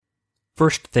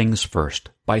First Things First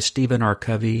by Stephen R.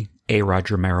 Covey, A.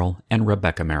 Roger Merrill, and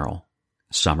Rebecca Merrill.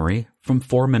 Summary from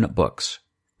 4 Minute Books,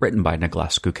 written by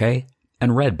Nicholas Couquet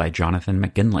and read by Jonathan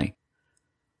McGinley.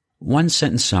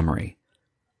 One-sentence summary.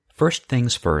 First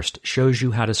Things First shows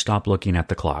you how to stop looking at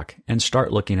the clock and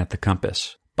start looking at the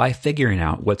compass by figuring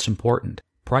out what's important,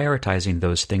 prioritizing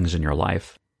those things in your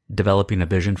life, developing a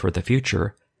vision for the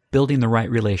future, building the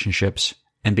right relationships,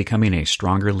 and becoming a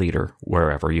stronger leader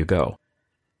wherever you go.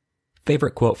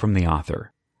 Favorite quote from the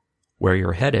author: "Where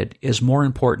you're headed is more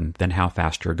important than how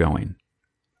fast you're going."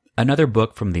 Another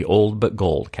book from the old but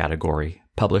gold category,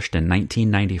 published in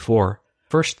 1994,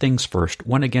 First Things First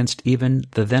went against even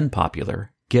the then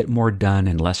popular Get More Done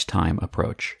in Less Time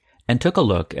approach, and took a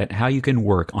look at how you can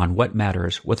work on what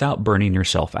matters without burning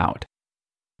yourself out.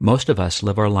 Most of us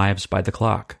live our lives by the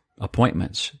clock.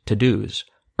 Appointments, to-dos,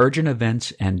 urgent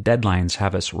events, and deadlines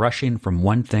have us rushing from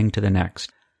one thing to the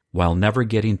next, while never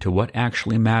getting to what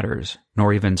actually matters,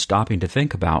 nor even stopping to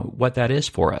think about what that is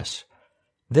for us.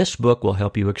 This book will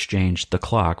help you exchange the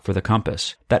clock for the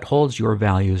compass that holds your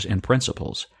values and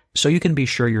principles, so you can be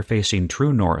sure you're facing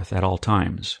true north at all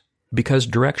times, because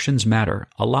directions matter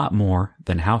a lot more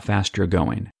than how fast you're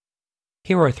going.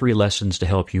 Here are 3 lessons to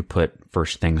help you put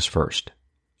first things first.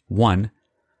 1.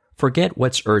 Forget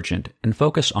what's urgent and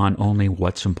focus on only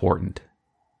what's important.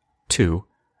 2.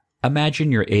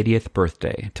 Imagine your 80th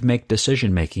birthday to make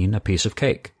decision-making a piece of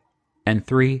cake. And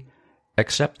 3.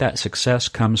 Accept that success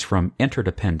comes from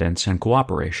interdependence and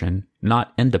cooperation,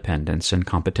 not independence and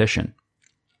competition.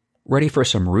 Ready for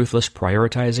some ruthless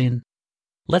prioritizing?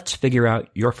 Let's figure out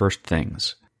your first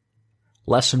things.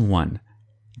 Lesson 1.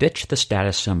 Ditch the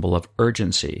status symbol of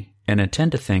urgency and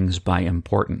attend to things by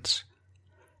importance.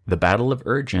 The battle of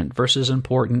urgent versus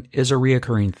important is a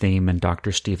reoccurring theme in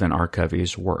Dr. Stephen R.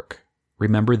 Covey's work.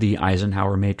 Remember the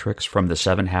Eisenhower matrix from the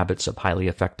 7 Habits of Highly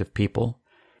Effective People,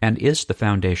 and is the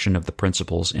foundation of the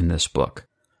principles in this book.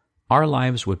 Our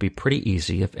lives would be pretty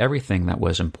easy if everything that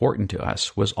was important to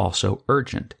us was also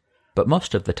urgent, but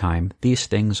most of the time these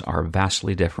things are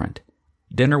vastly different.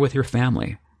 Dinner with your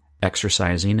family,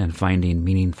 exercising, and finding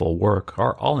meaningful work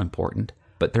are all important,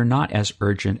 but they're not as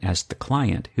urgent as the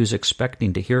client who's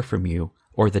expecting to hear from you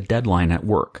or the deadline at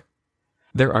work.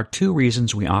 There are 2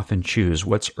 reasons we often choose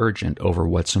what's urgent over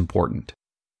what's important.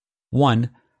 1.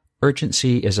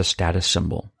 Urgency is a status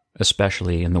symbol,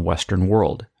 especially in the Western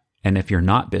world, and if you're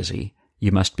not busy,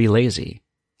 you must be lazy.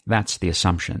 That's the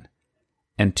assumption.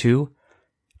 And 2.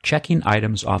 Checking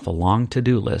items off a long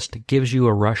to-do list gives you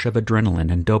a rush of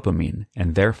adrenaline and dopamine,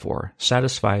 and therefore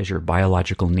satisfies your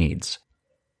biological needs.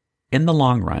 In the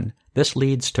long run, this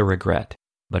leads to regret,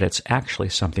 but it's actually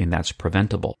something that's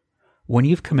preventable. When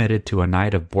you've committed to a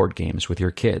night of board games with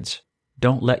your kids,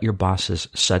 don't let your boss's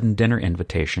sudden dinner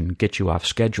invitation get you off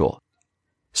schedule.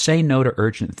 Say no to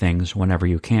urgent things whenever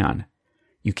you can.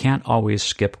 You can't always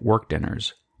skip work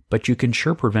dinners, but you can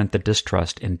sure prevent the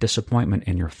distrust and disappointment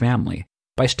in your family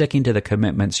by sticking to the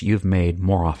commitments you've made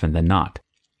more often than not.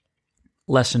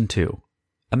 Lesson 2.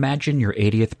 Imagine your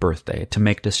 80th birthday to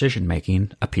make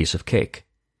decision-making a piece of cake.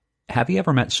 Have you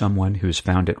ever met someone who's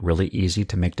found it really easy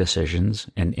to make decisions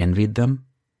and envied them?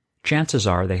 Chances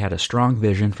are they had a strong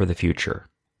vision for the future.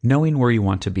 Knowing where you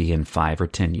want to be in 5 or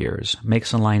 10 years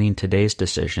makes aligning today's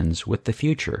decisions with the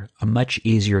future a much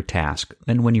easier task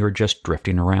than when you're just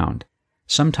drifting around.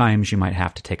 Sometimes you might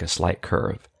have to take a slight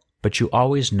curve, but you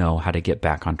always know how to get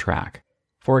back on track.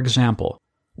 For example,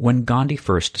 when Gandhi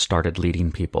first started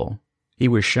leading people, he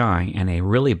was shy and a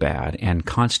really bad and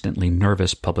constantly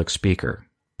nervous public speaker.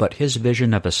 But his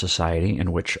vision of a society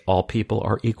in which all people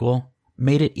are equal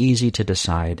made it easy to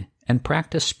decide and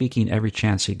practice speaking every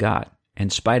chance he got, in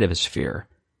spite of his fear,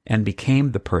 and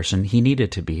became the person he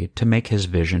needed to be to make his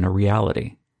vision a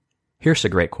reality. Here's a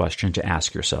great question to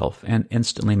ask yourself and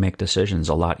instantly make decisions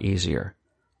a lot easier.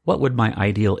 What would my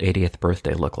ideal 80th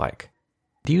birthday look like?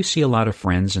 Do you see a lot of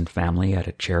friends and family at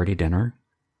a charity dinner?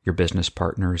 Your business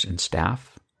partners and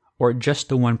staff? Or just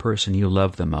the one person you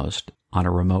love the most on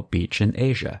a remote beach in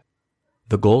Asia?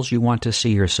 The goals you want to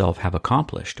see yourself have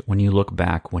accomplished when you look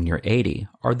back when you're 80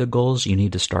 are the goals you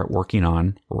need to start working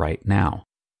on right now.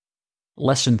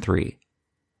 Lesson 3.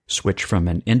 Switch from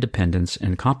an independence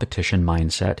and competition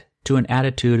mindset to an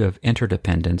attitude of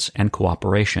interdependence and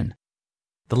cooperation.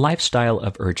 The lifestyle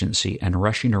of urgency and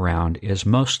rushing around is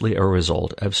mostly a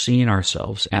result of seeing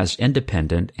ourselves as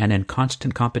independent and in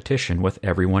constant competition with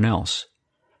everyone else.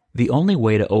 The only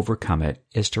way to overcome it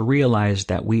is to realize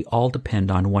that we all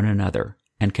depend on one another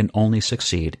and can only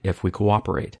succeed if we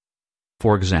cooperate.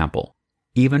 For example,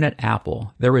 even at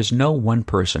Apple, there is no one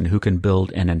person who can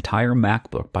build an entire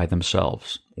MacBook by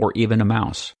themselves, or even a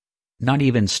mouse. Not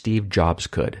even Steve Jobs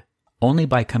could. Only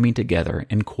by coming together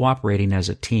and cooperating as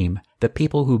a team, the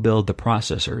people who build the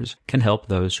processors can help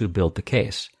those who build the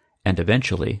case, and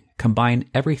eventually combine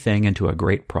everything into a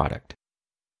great product.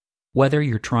 Whether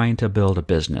you're trying to build a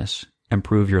business,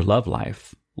 improve your love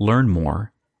life, learn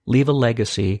more, leave a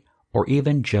legacy, or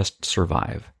even just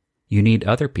survive, you need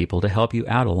other people to help you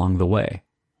out along the way.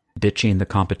 Ditching the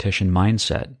competition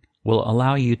mindset will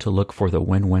allow you to look for the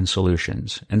win-win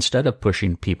solutions instead of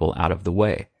pushing people out of the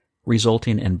way,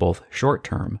 resulting in both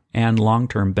short-term and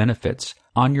long-term benefits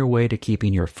on your way to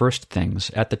keeping your first things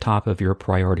at the top of your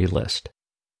priority list.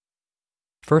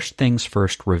 First Things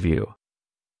First Review.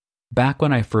 Back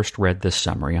when I first read this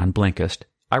summary on Blinkist,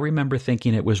 I remember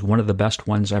thinking it was one of the best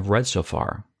ones I've read so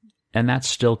far, and that's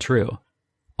still true.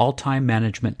 All time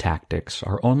management tactics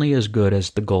are only as good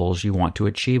as the goals you want to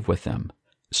achieve with them,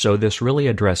 so this really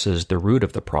addresses the root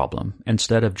of the problem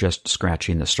instead of just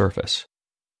scratching the surface.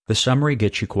 The summary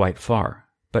gets you quite far,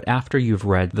 but after you've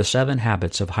read The 7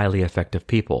 Habits of Highly Effective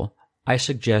People, I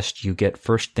suggest you get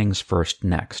First Things First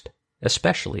next,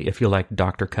 especially if you like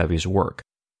Dr. Covey's work.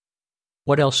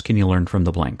 What else can you learn from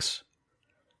the blinks?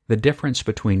 The difference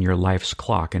between your life's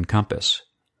clock and compass.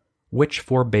 Which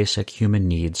 4 basic human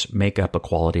needs make up a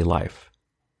quality life?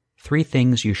 3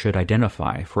 things you should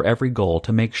identify for every goal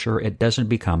to make sure it doesn't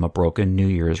become a broken New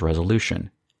Year's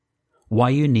resolution. Why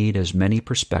you need as many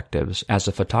perspectives as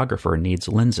a photographer needs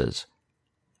lenses.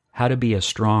 How to be a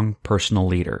strong personal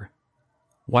leader.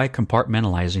 Why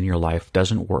compartmentalizing your life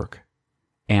doesn't work.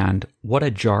 And what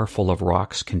a jar full of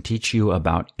rocks can teach you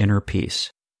about inner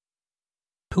peace.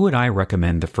 Who would I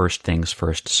recommend the First Things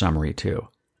First summary to?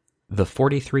 The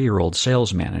 43-year-old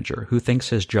sales manager who thinks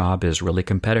his job is really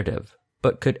competitive,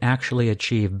 but could actually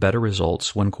achieve better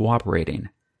results when cooperating.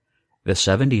 The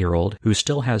 70-year-old who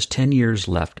still has 10 years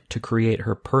left to create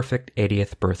her perfect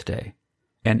 80th birthday.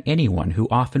 And anyone who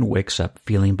often wakes up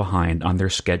feeling behind on their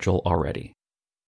schedule already.